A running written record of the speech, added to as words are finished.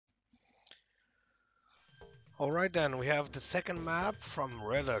Alright then, we have the second map from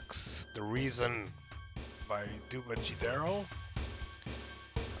Redux, The Reason by Dubbagdarrel.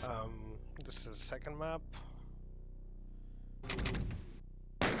 This is the second map.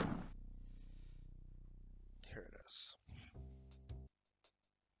 Here it is.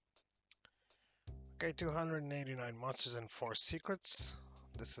 Okay, 289 monsters and 4 secrets.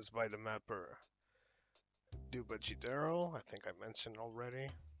 This is by the mapper Dubbagdarrel, I think I mentioned already.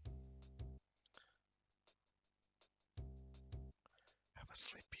 Have a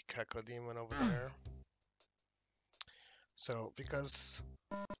sleepy cacodemon over there. So, because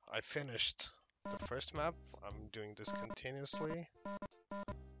I finished the first map, I'm doing this continuously.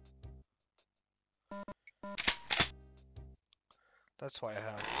 That's why I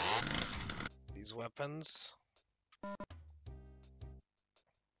have these weapons.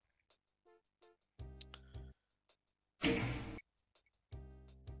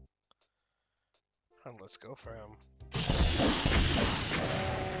 And let's go for him.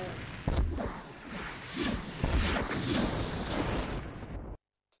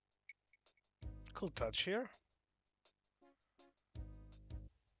 Cool touch here.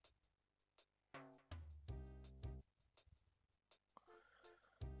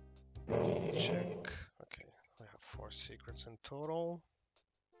 Check. Okay, I have 4 secrets in total.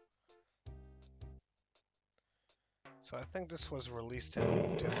 So I think this was released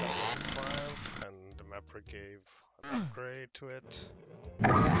in 2005, and the mapper gave an upgrade to it.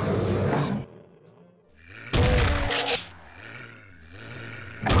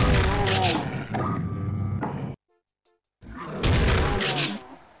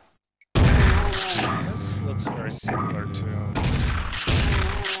 This looks very similar to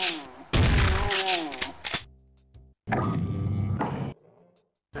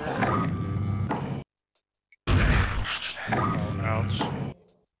ouch.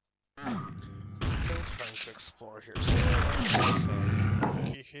 Still trying to explore here. So there's a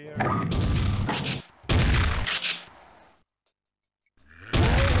key here.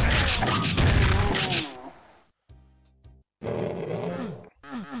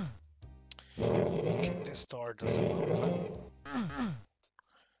 Okay, this door doesn't open.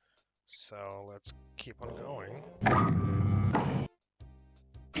 So let's keep on going.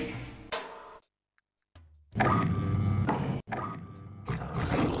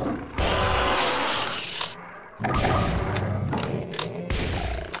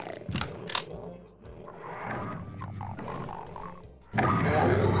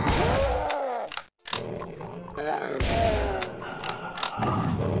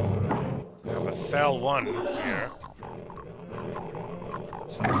 Cell 1 here.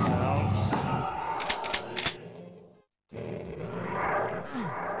 With some sounds.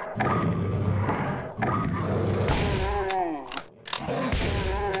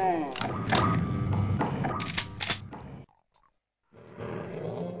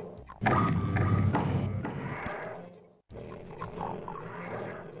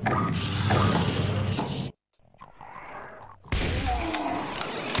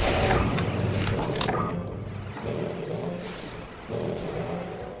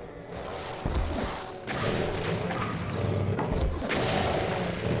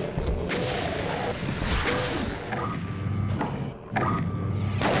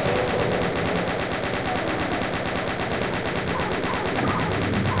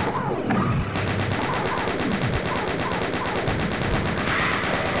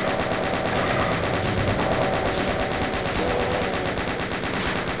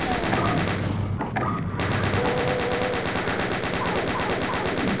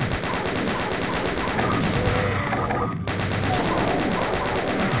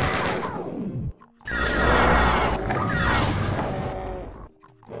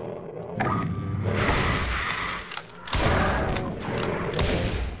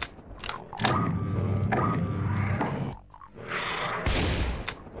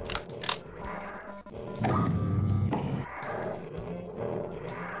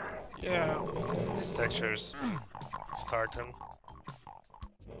 Yeah, these textures starting.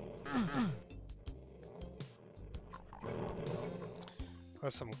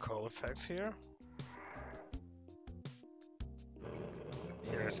 Got some cool effects here.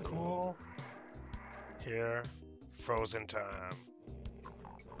 Here's cool. Here, frozen time.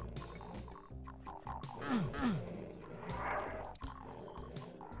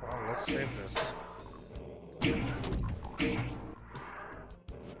 Well, let's save this.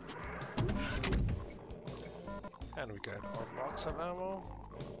 And we got our box of ammo.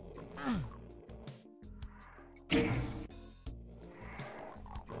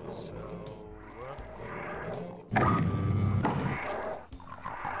 So,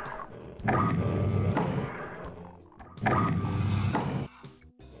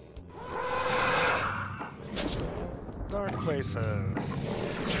 places.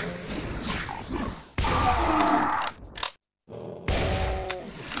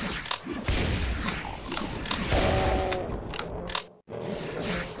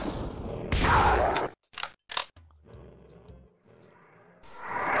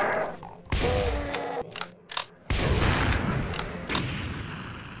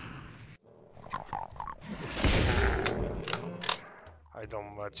 I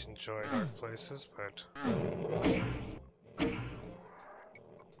don't much enjoy dark places, but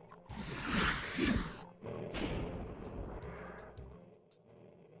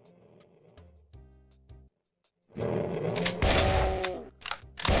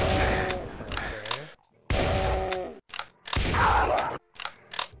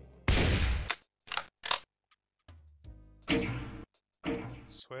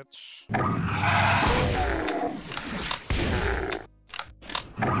switch.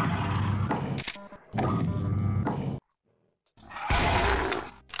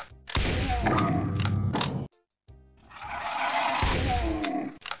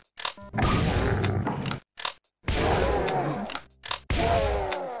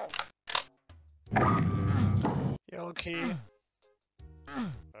 Yellow key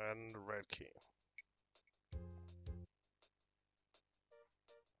and red key.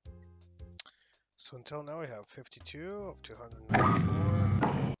 So until now we have 52 of 294.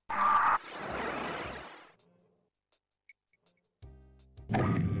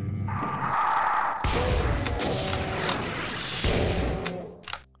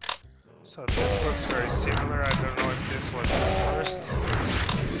 So this looks very similar. I don't know if this was the first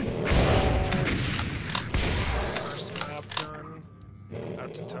map done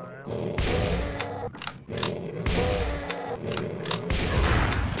at the time.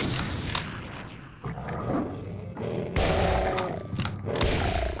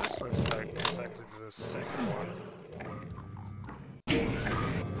 This looks like exactly the second one.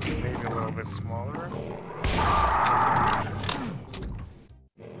 Maybe a little bit smaller.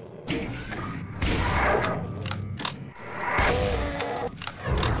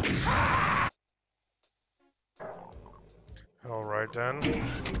 Alright then.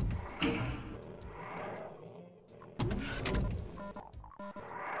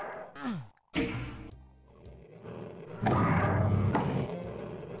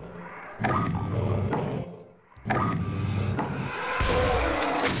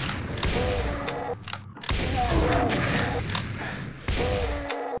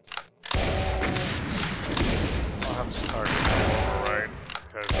 I'll have to start this all over, right?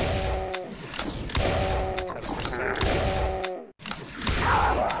 Because 10%.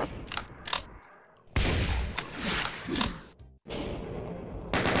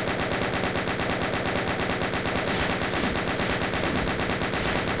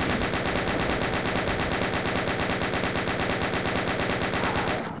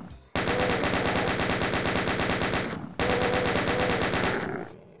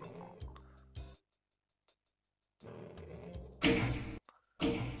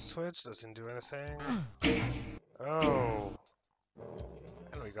 Switch doesn't do anything. Oh.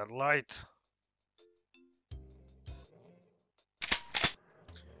 And we got light.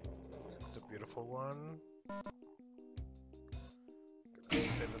 The beautiful one. Gonna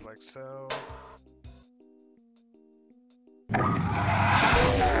save it like so.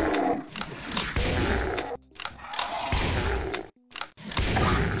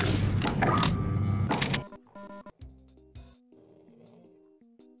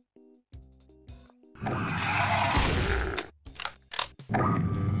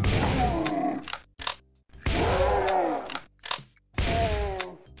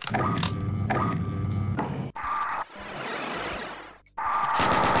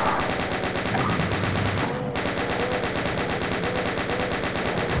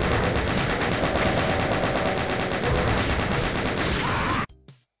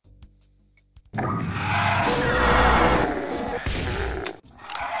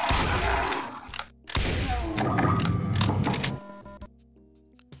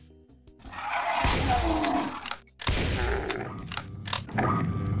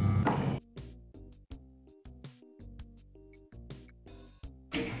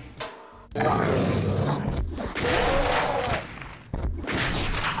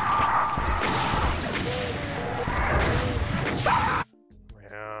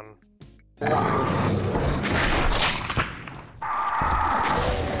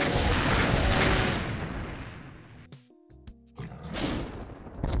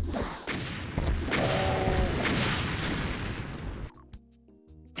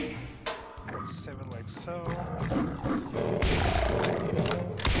 Save it like so.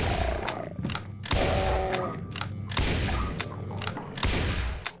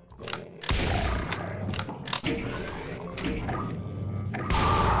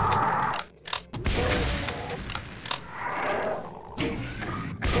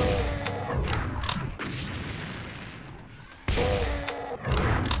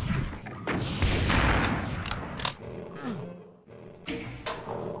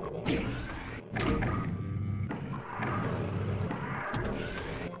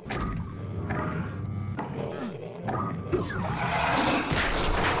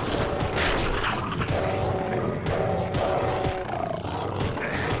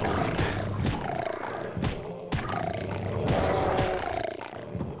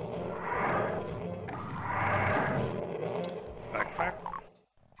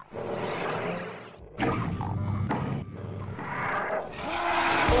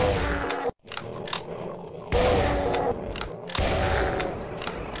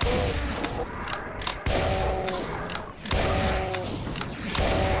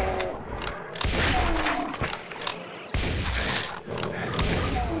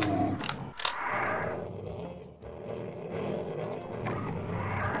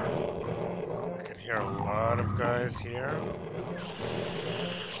 5 guys here.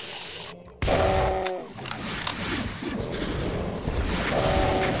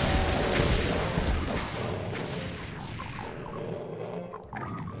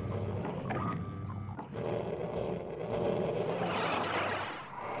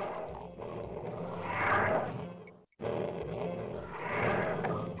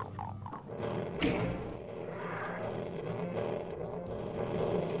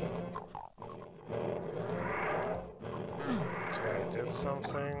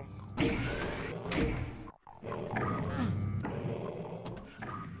 Something. I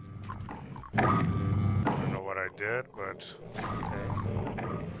don't know what I did, but okay.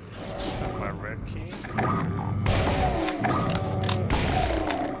 Got my red key.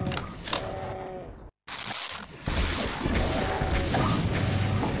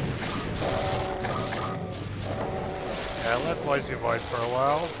 Yeah, let boys be boys for a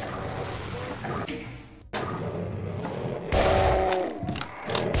while.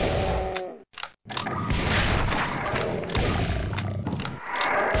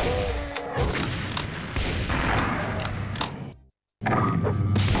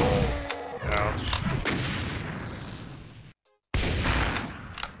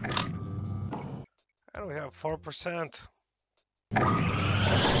 And we have 4%.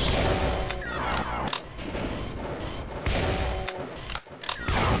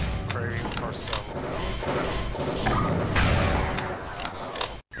 Craving for some.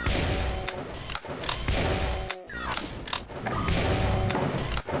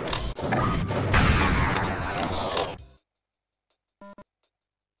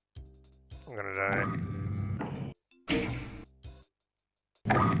 I'm gonna die.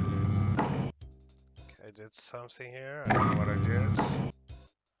 I did something here. I don't know what I did.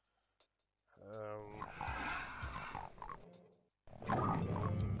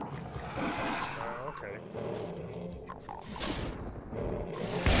 Okay.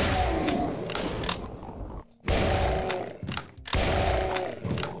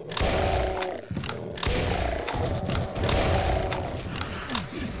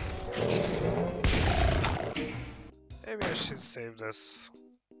 Maybe I should save this.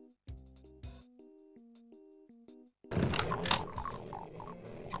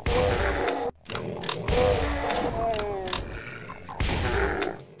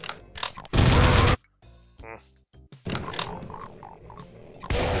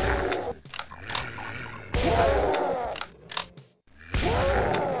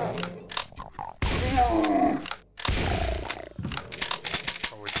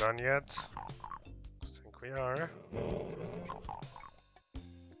 Done yet? I think we are.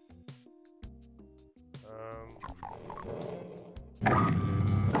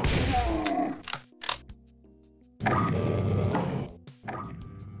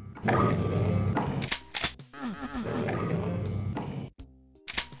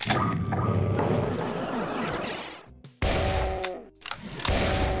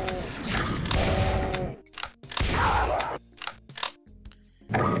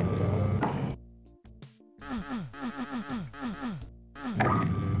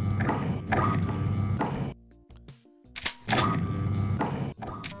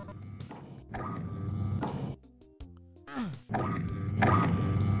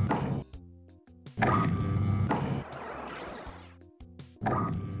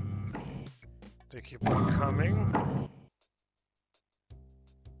 They keep on coming.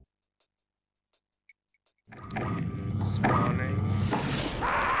 Spawning.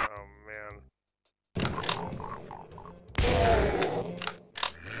 Oh man.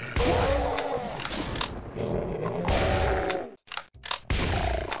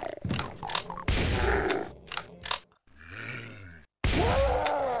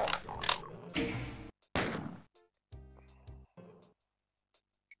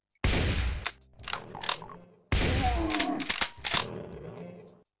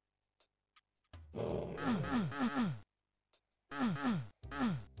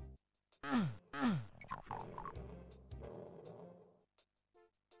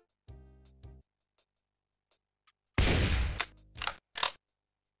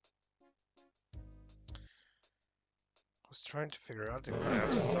 I was trying to figure out if I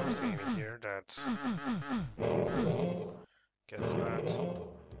have something in here that... Guess not.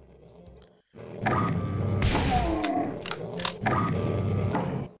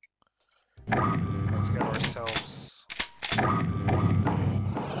 Let's get ourselves...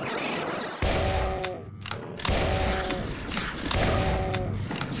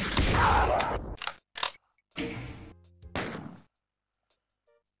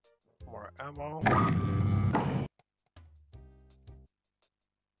 more ammo.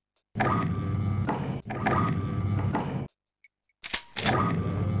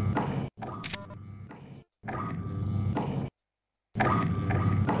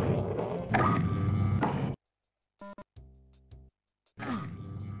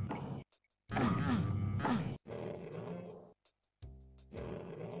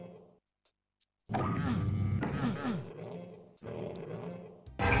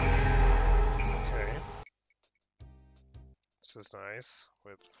 This is nice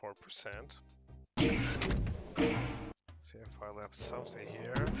with 4%. See if I left something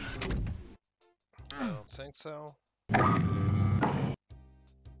here. I don't think so. So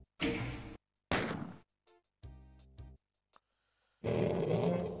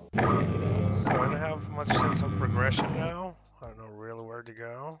I don't have much sense of progression now. I don't know really where to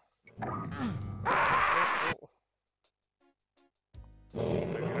go. I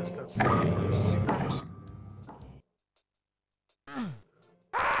guess that's the way for the secret.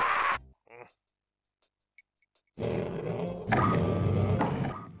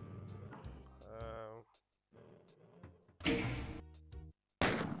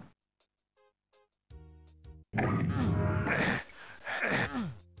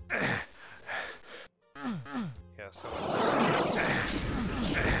 Yeah, so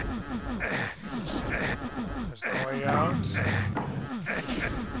there's no way out.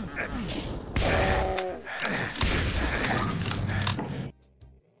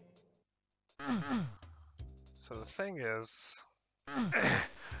 So the thing is,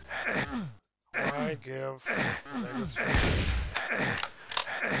 why give Vegas free?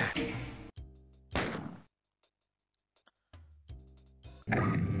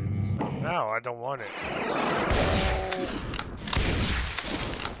 So now I don't want it.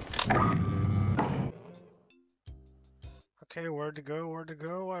 Okay, where to go, where to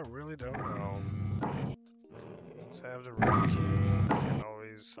go? I really don't know. Let's have the red key. Can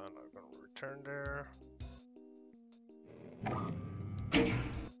always, I'm not gonna return there.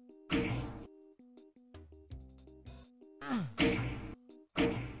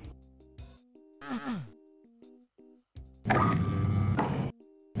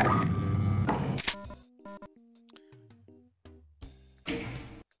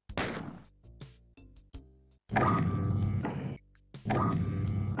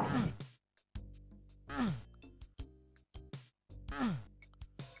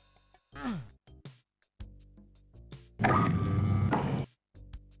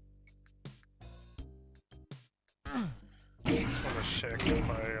 Just want to check if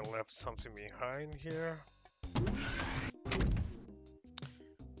I left something behind here.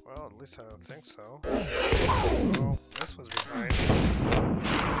 Well, at least I don't think so. Oh, this was behind.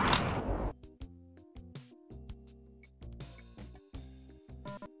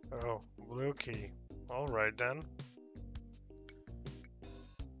 Oh, blue key. Alright then.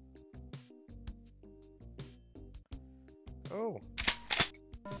 Oh.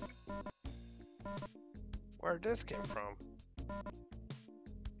 Where this came from.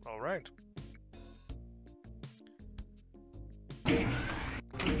 Alright.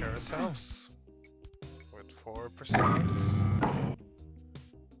 Let's get ourselves with 4%.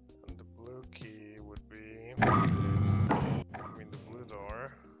 And the blue key would be, I mean the blue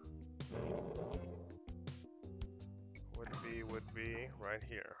door would be right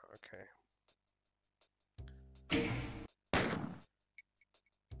here. Okay.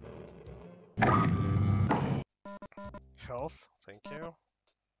 Health, thank you.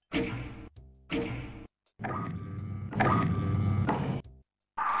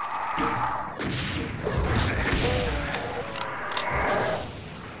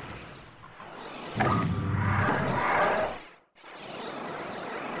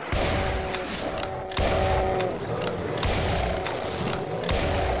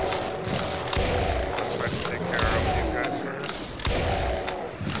 Let's try to take care of these guys first.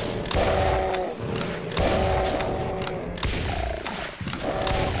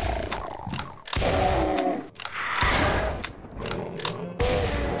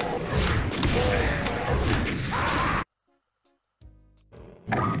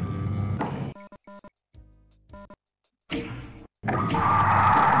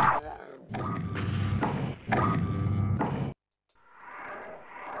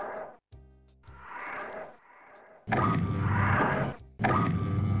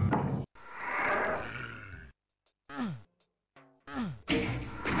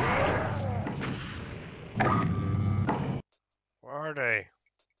 Where are they?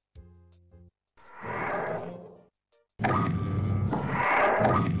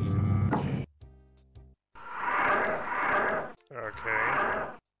 Okay.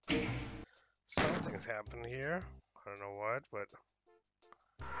 Something's happened here. I don't know what, but...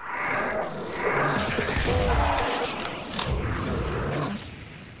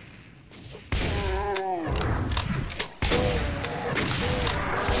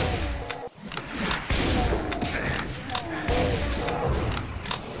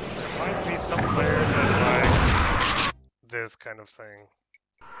 There might be some players that like this kind of thing.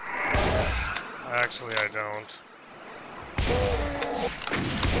 Actually, I don't.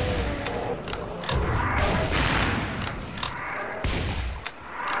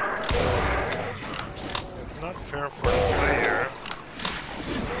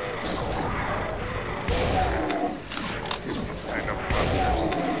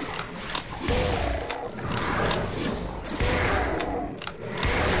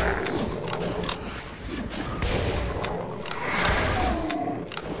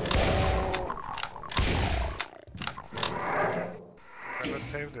 I'm gonna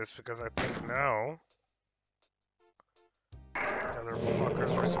save this because I think now the other fuckers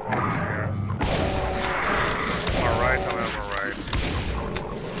respawn here. Am I right or am I right?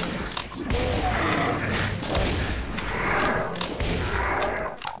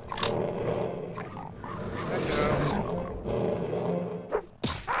 Hello.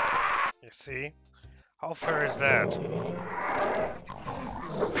 You see? How fair is that?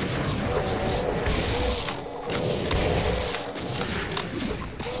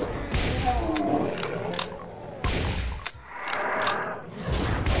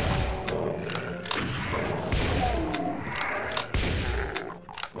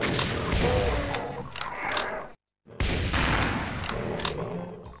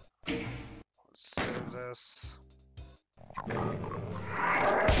 Let's save this.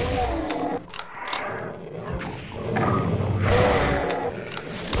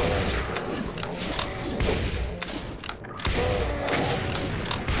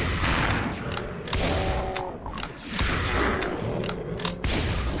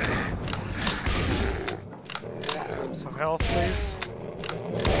 Some health, please.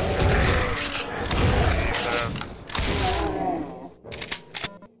 Jesus.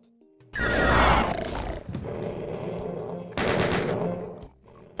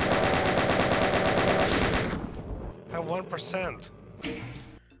 Have 1%.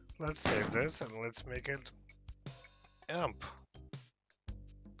 Let's save this and let's make it imp.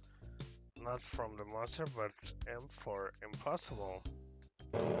 Not from the monster, but imp for impossible.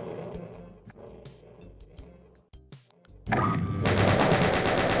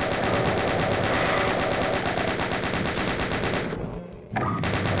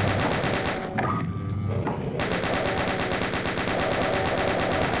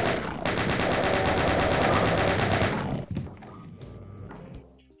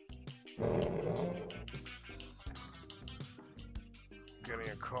 Getting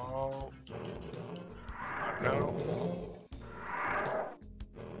a call. No.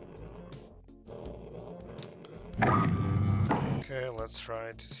 Okay, let's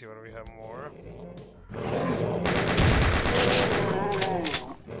try to see whether we have more.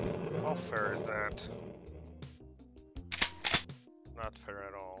 How fair is that? Not fair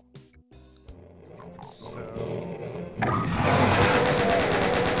at all. So...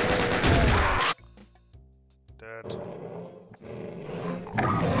 dead.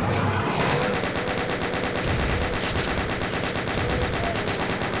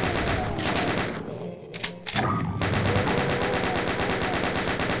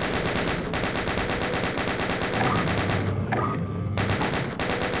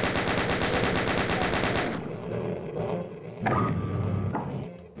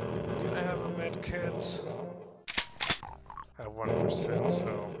 At 1%,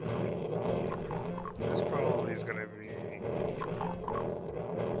 so this probably is gonna be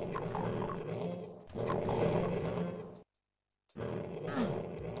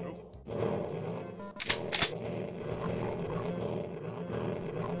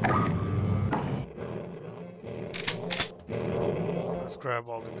let's grab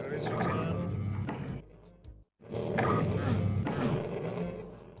all the goodies we can. We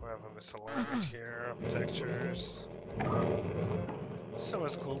have a misalignment here, textures. So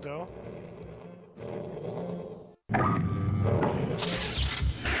it's cool though.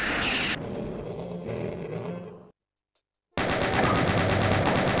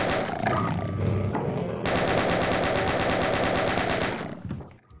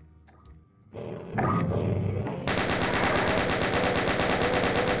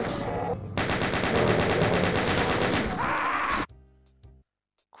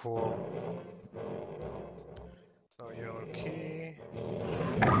 Cool. No yellow key.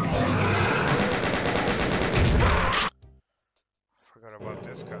 Forgot about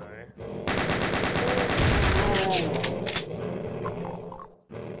this guy.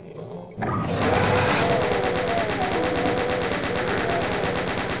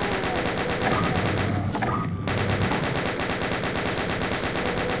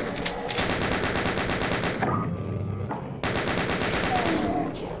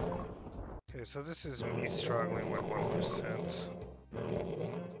 So this is me struggling with 1%.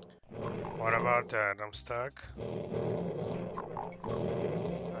 What about that? I'm stuck.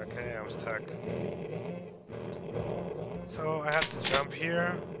 Okay, I'm stuck. So I have to jump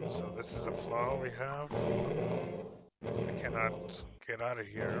here. So this is a flaw we have. I cannot get out of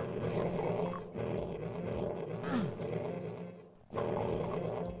here.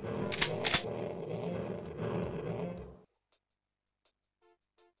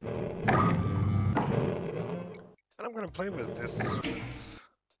 I'm gonna play with this with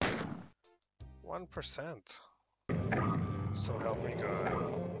 1%. So help me God.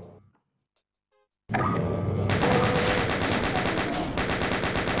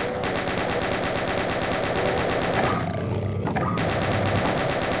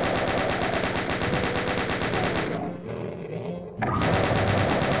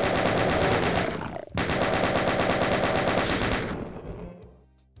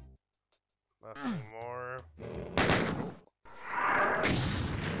 Nothing more.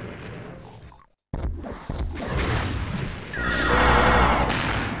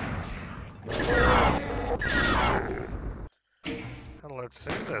 And let's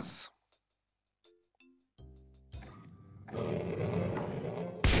save this.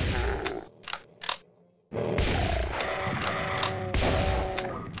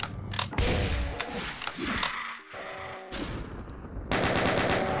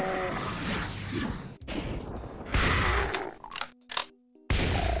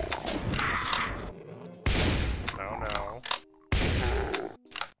 No.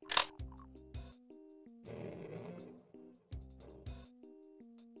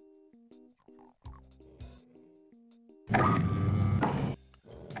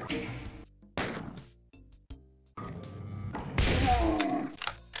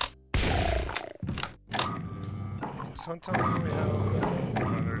 This one time we have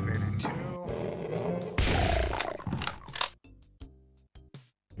 182.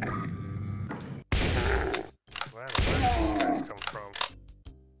 Where did these guys come from?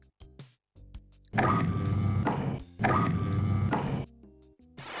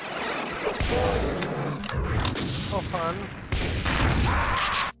 Oh, fun.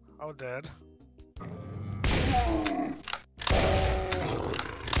 Oh, dead.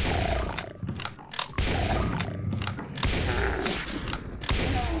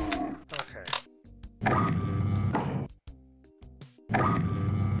 Okay.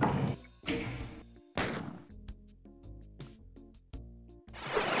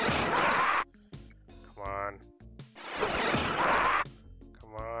 Come on.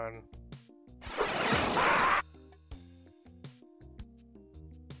 Come on.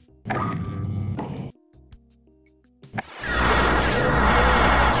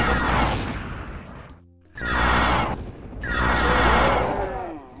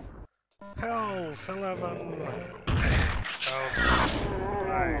 Health 11. Health 9,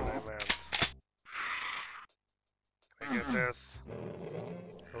 I meant. Can I get this?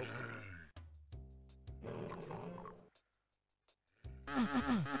 Oh.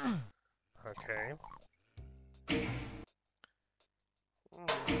 Okay.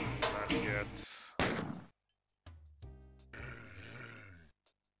 Not yet.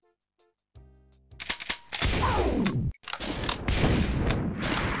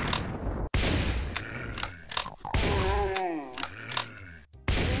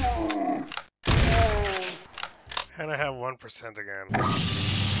 And I have 1% again. Oh,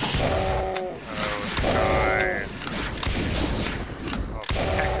 joy. Oh,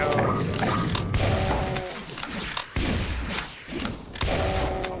 geckos.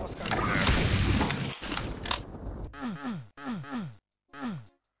 Almost got me there.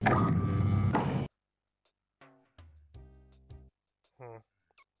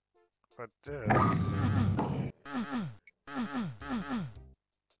 But this...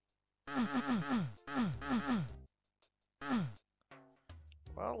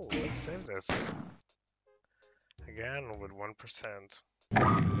 Well, let's save this. Again, with 1%.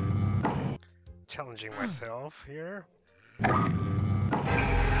 Challenging myself here. I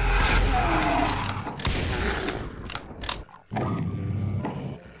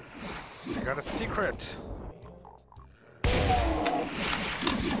got a secret!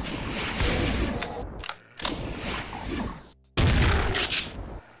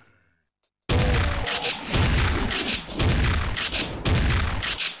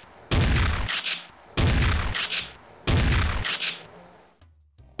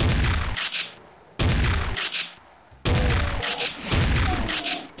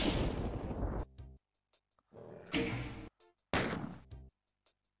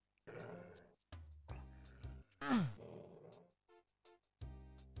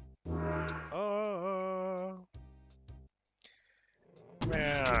 Oh,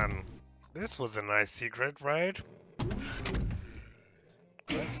 man, this was a nice secret, right?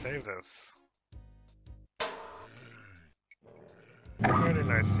 Let's save this. Pretty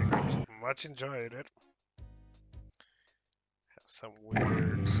nice secret. Much enjoyed it. Have some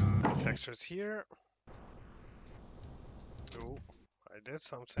weird textures here. Oh, I did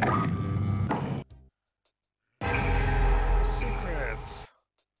something. Secret!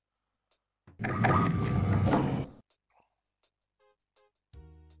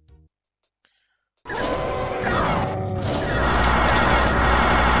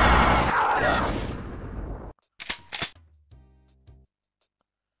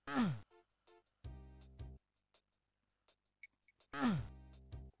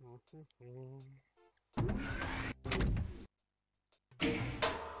 Trouble.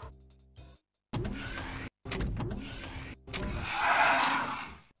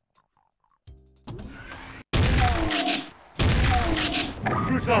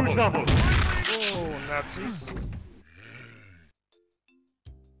 Oh, Nazis.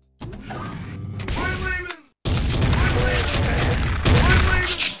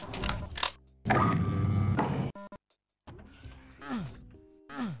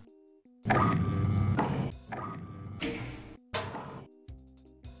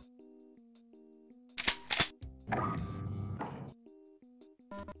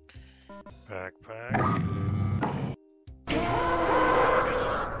 Backpack.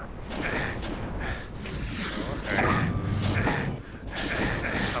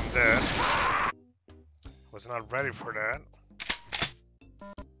 I'm dead. Was not ready for that.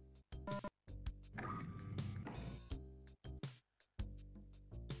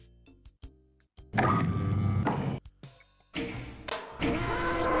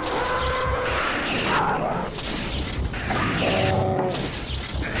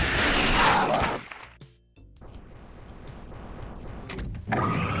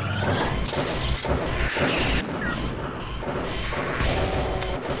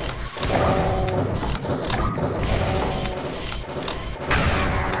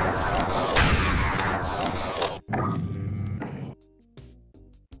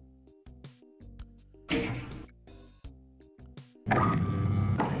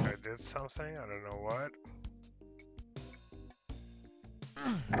 Something, I don't know what.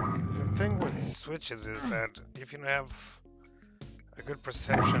 The thing with switches is that if you have a good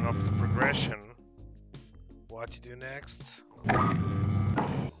perception of the progression, what you do next.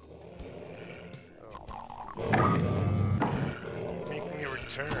 Make me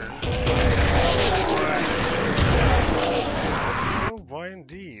return. Oh boy,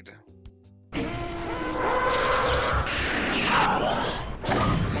 indeed.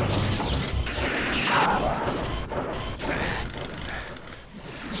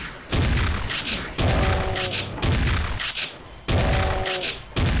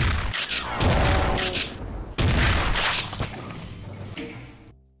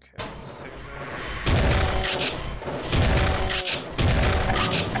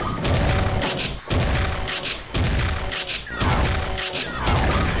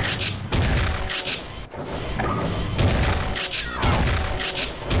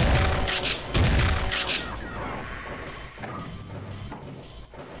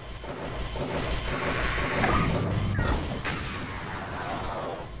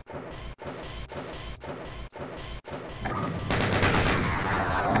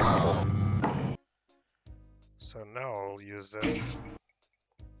 So now I'll use this.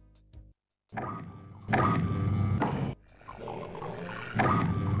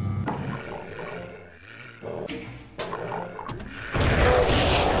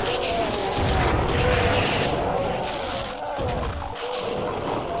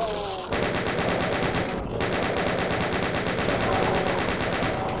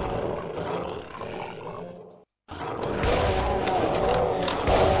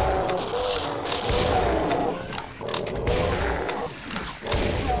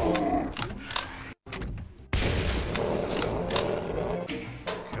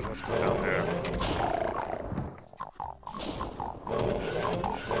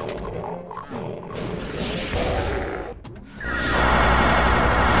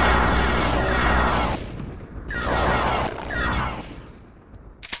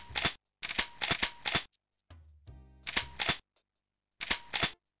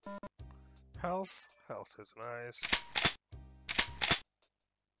 Health is nice.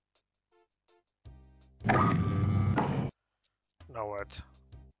 Now what?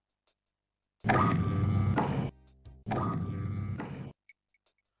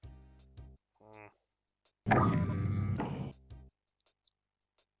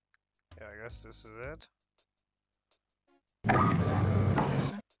 Yeah, I guess this is it.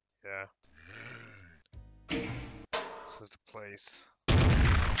 Yeah. This is the place.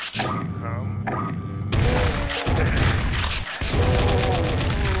 Come.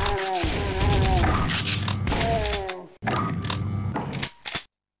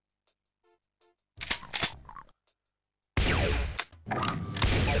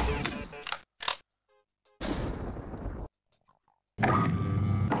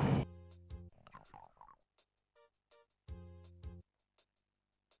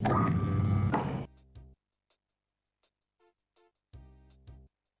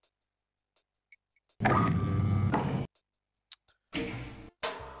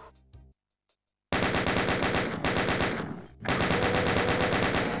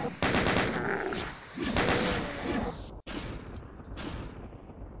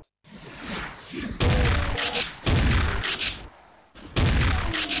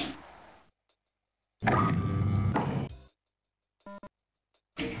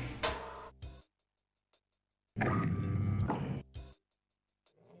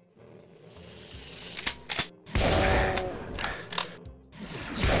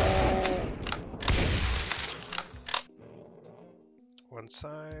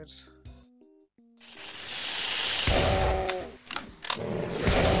 inside.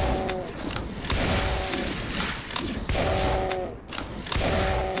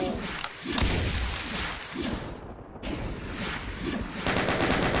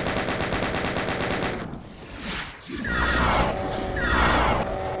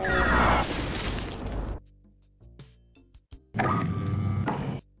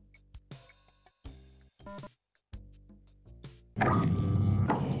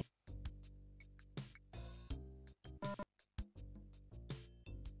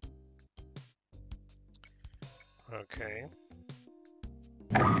 Okay.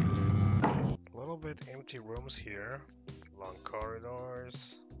 A little bit empty rooms here. Long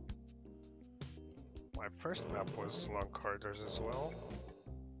corridors. My first map was long corridors as well.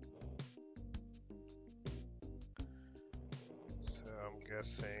 So I'm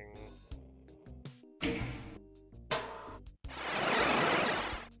guessing...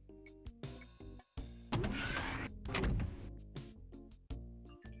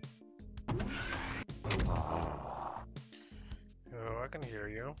 Oh, I can hear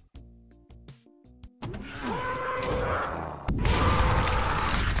you.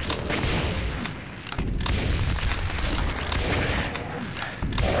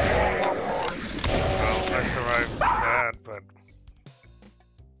 Well, I survived that, but...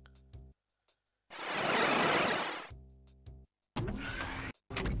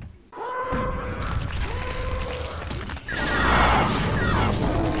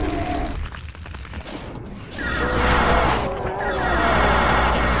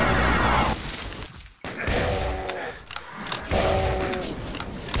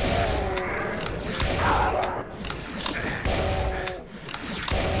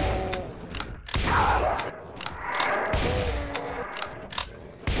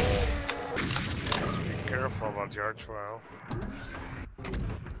 Careful about the archwile.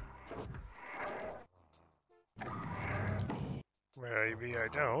 Maybe I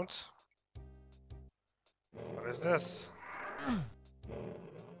don't. What is this?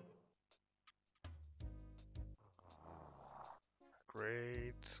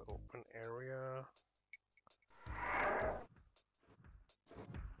 Great open area.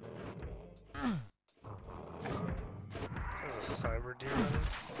 There's a cyber demon.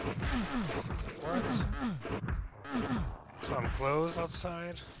 What? So I'm closed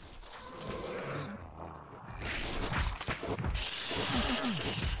outside?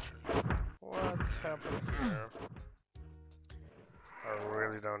 What's happening here? I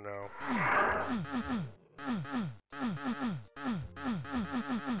really don't know. I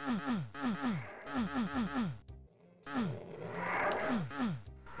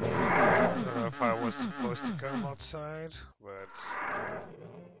don't know if I was supposed to come outside, but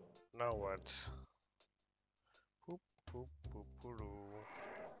now what? Poop, poop, poop, poodoo.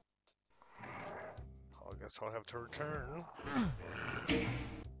 I guess I'll have to return.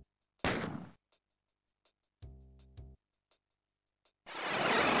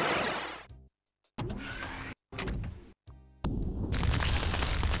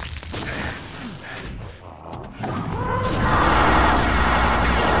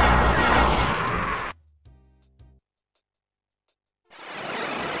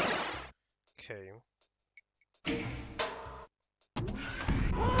 Okay.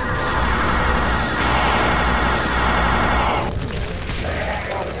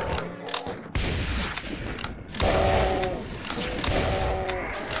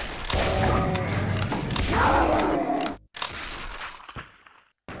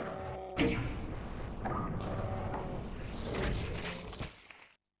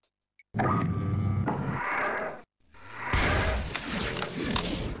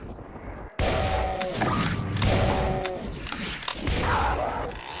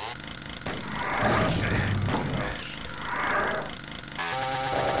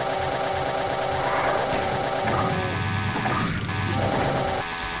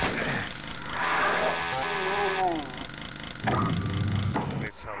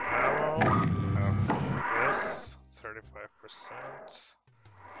 Need some ammo. Have this 35%.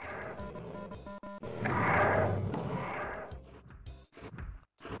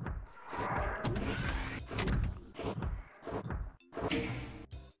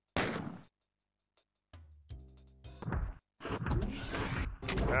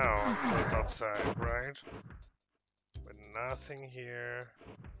 Now I'm close outside, right? But nothing here.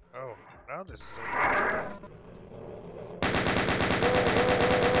 Oh, now this is okay.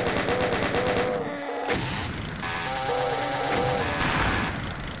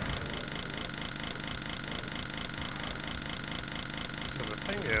 So the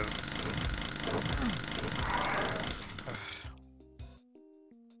thing is,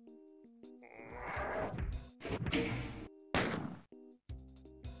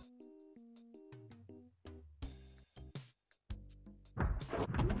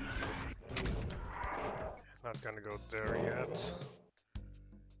 Not gonna go there yet.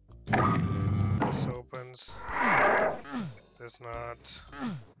 This opens. This not.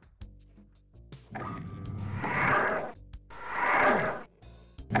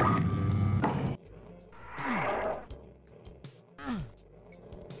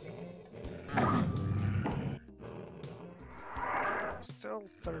 Still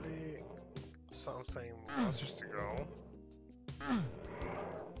 30 something monsters to go.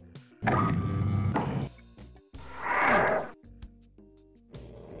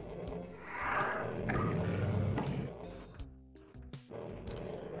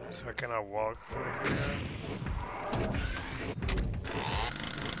 So I cannot walk through here.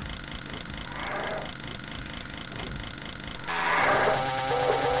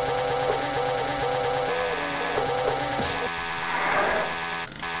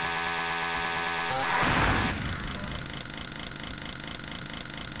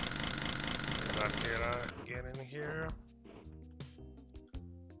 Cannot get in here.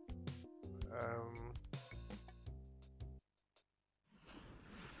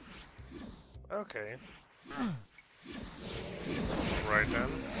 Okay. Right then.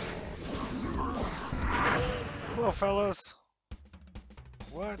 Hello, fellas.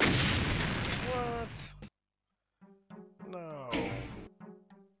 What? What? No.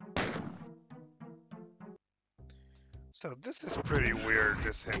 So this is pretty weird,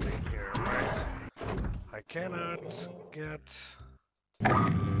 this ending here, right? I cannot get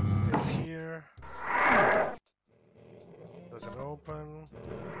this here. Doesn't open.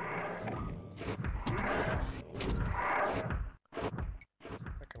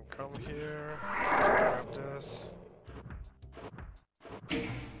 I can come here, grab this.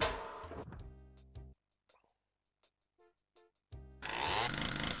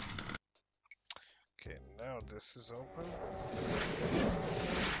 Okay, now this is open.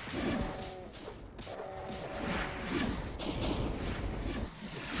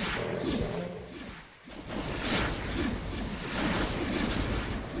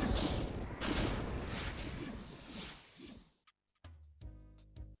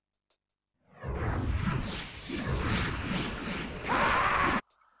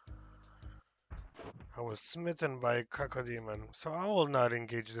 I was smitten by a cacodemon, so I will not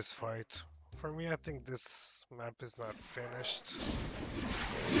engage this fight. For me, I think this map is not finished.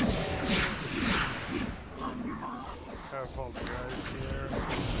 Have all the guys here.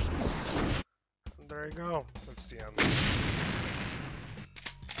 And there you go. That's the end.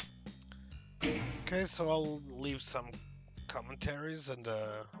 Okay, so I'll leave some commentaries in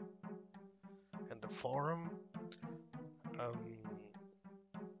the forum.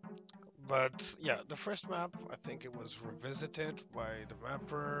 But yeah, the first map, I think it was revisited by the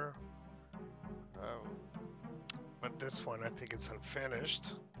mapper. But this one, I think it's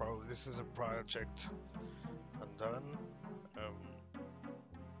unfinished. Probably this is a project undone.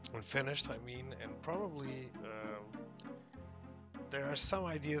 Unfinished, I mean, and probably there are some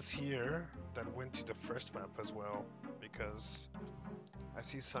ideas here that went to the first map as well, because I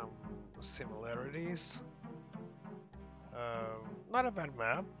see some similarities. Not a bad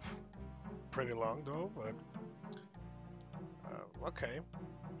map. Pretty long though, but okay,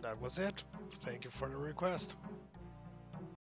 that was it. Thank you for the request.